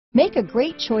Make a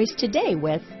great choice today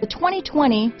with the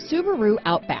 2020 Subaru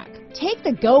Outback. Take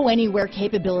the go-anywhere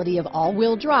capability of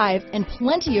all-wheel drive and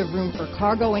plenty of room for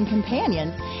cargo and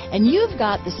companions, and you've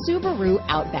got the Subaru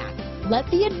Outback. Let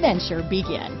the adventure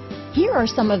begin. Here are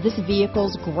some of this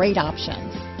vehicle's great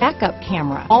options: backup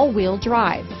camera, all-wheel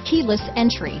drive, keyless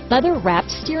entry,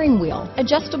 leather-wrapped steering wheel,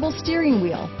 adjustable steering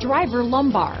wheel, driver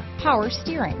lumbar, power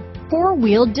steering,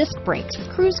 four-wheel disc brakes,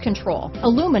 cruise control,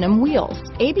 aluminum wheels,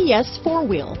 ABS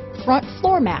four-wheel, front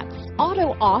floor mats,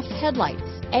 auto-off headlights,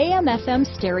 AM/FM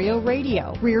stereo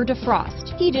radio, rear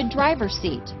defrost, heated driver's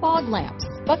seat, fog lamps,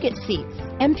 bucket seats,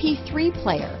 MP3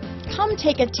 player. Come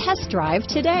take a test drive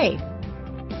today.